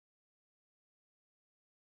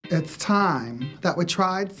It's time that we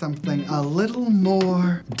tried something a little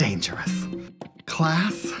more dangerous.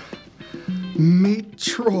 Class, meet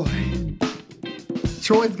Troy.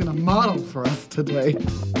 Troy's gonna model for us today.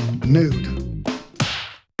 Nude.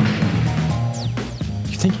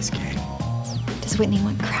 You think he's gay? Does Whitney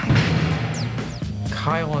want crack?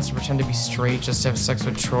 Kyle wants to pretend to be straight just to have sex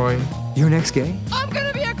with Troy. You're an ex-gay? I'm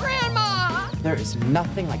gonna be a grandma! There is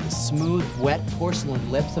nothing like the smooth, wet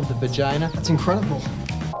porcelain lips of the vagina. That's incredible.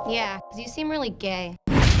 Yeah, because you seem really gay.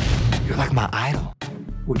 You're like my idol.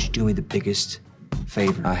 Would you do me the biggest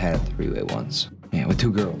favor? I had a three-way once. Yeah, with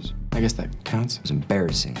 2 girls. I guess that counts. It was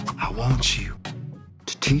embarrassing. I want you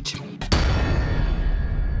to teach me.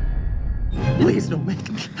 Please don't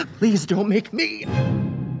make me. Please don't make me.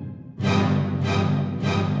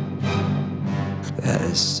 That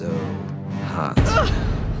is so hot.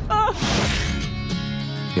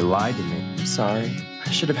 You lied to me. I'm sorry.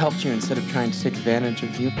 I should have helped you instead of trying to take advantage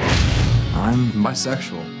of you. I'm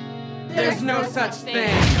bisexual. There's no such thing.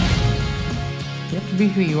 You have to be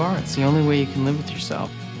who you are. It's the only way you can live with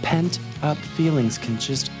yourself. Pent-up feelings can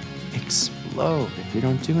just explode if you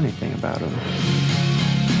don't do anything about them.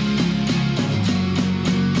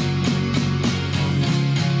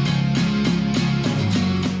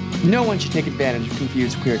 No one should take advantage of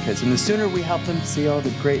confused queer kids, and the sooner we help them see all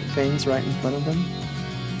the great things right in front of them,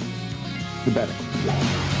 the better.